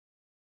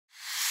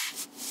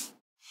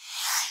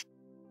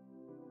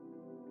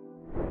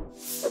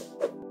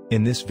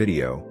In this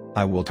video,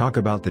 I will talk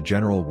about the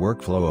general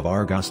workflow of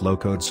ARGOS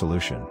low-code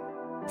solution.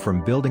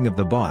 From building of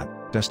the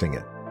bot, testing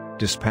it,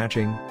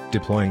 dispatching,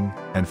 deploying,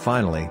 and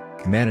finally,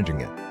 managing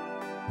it.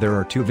 There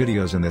are 2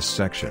 videos in this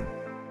section.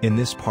 In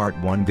this part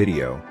 1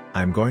 video,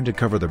 I'm going to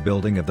cover the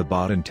building of the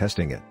bot and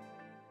testing it.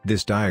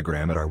 This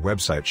diagram at our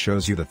website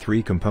shows you the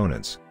 3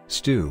 components,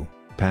 Stu,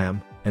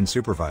 PAM, and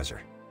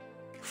Supervisor.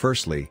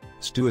 Firstly,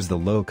 Stu is the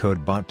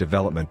low-code bot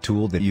development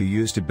tool that you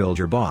use to build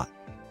your bot.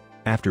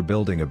 After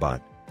building a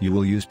bot, you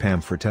will use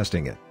PAM for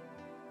testing it.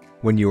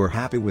 When you are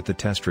happy with the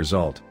test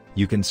result,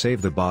 you can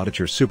save the bot at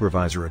your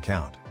Supervisor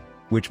account,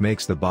 which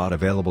makes the bot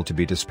available to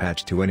be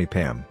dispatched to any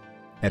PAM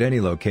at any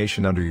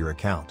location under your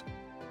account.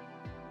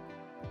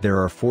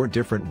 There are 4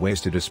 different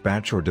ways to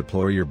dispatch or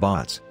deploy your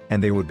bots,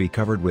 and they would be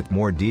covered with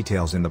more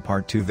details in the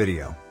part 2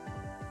 video.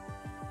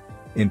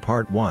 In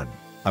part 1,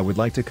 I would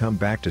like to come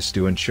back to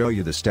Stu and show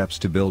you the steps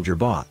to build your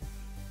bot.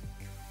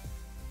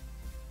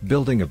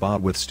 Building a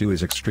bot with Stu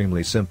is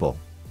extremely simple.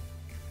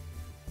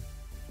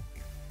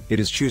 It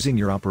is choosing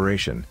your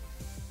operation.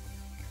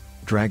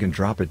 Drag and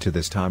drop it to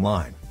this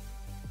timeline.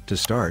 To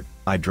start,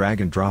 I drag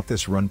and drop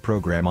this run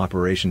program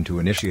operation to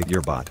initiate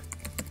your bot.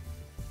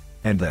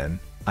 And then,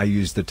 I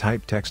use the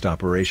type text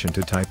operation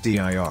to type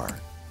dir.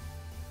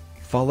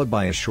 Followed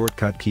by a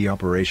shortcut key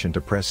operation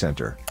to press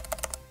enter.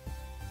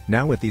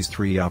 Now with these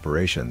 3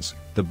 operations,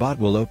 the bot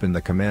will open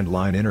the command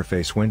line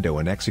interface window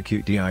and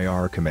execute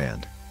dir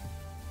command.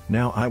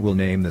 Now I will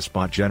name this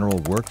bot general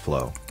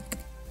workflow.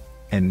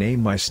 And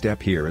name my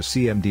step here as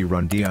cmd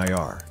run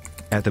dir.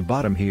 At the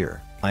bottom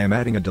here, I am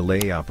adding a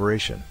delay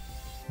operation.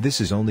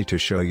 This is only to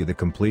show you the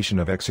completion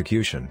of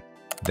execution.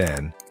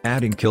 Then,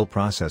 adding kill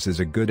process is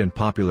a good and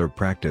popular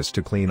practice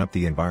to clean up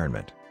the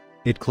environment.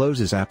 It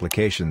closes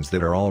applications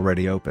that are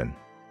already open.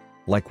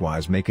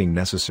 Likewise, making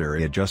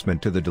necessary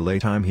adjustment to the delay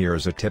time here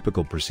is a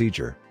typical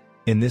procedure.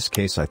 In this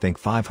case I think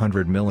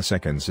 500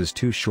 milliseconds is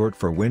too short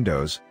for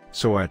Windows,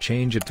 so I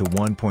change it to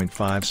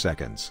 1.5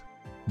 seconds.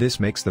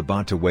 This makes the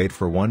bot to wait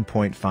for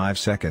 1.5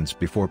 seconds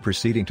before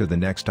proceeding to the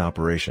next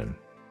operation.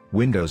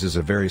 Windows is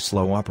a very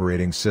slow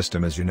operating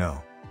system, as you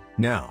know.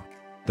 Now,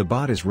 the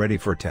bot is ready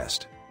for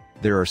test.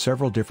 There are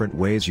several different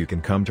ways you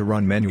can come to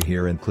Run menu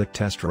here and click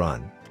Test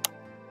Run.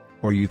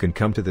 Or you can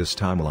come to this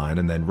timeline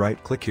and then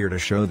right-click here to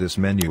show this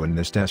menu and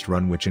this test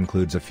run, which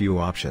includes a few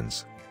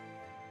options.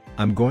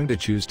 I'm going to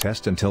choose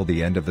Test until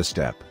the end of the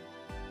step.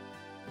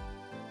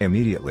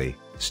 Immediately,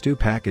 Stu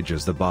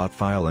packages the bot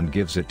file and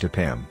gives it to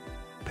PAM.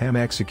 PAM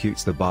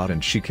executes the bot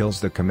and she kills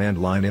the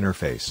command line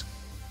interface.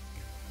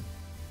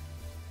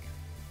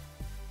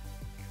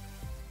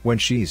 When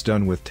she's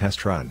done with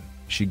test run,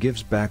 she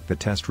gives back the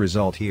test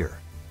result here.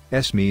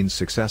 S means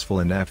successful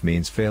and F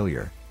means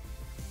failure.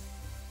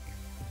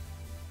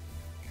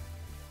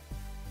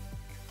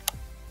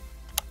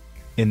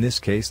 In this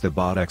case the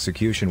bot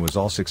execution was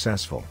all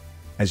successful.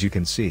 As you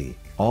can see,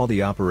 all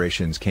the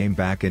operations came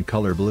back in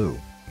color blue.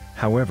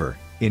 However,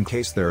 in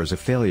case there is a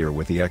failure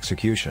with the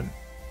execution,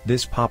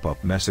 this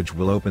pop-up message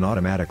will open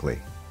automatically,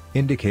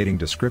 indicating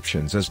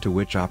descriptions as to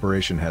which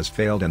operation has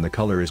failed, and the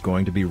color is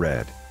going to be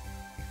red.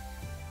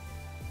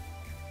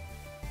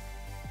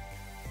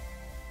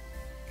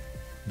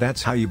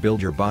 That's how you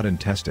build your bot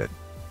and test it.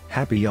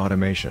 Happy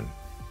automation!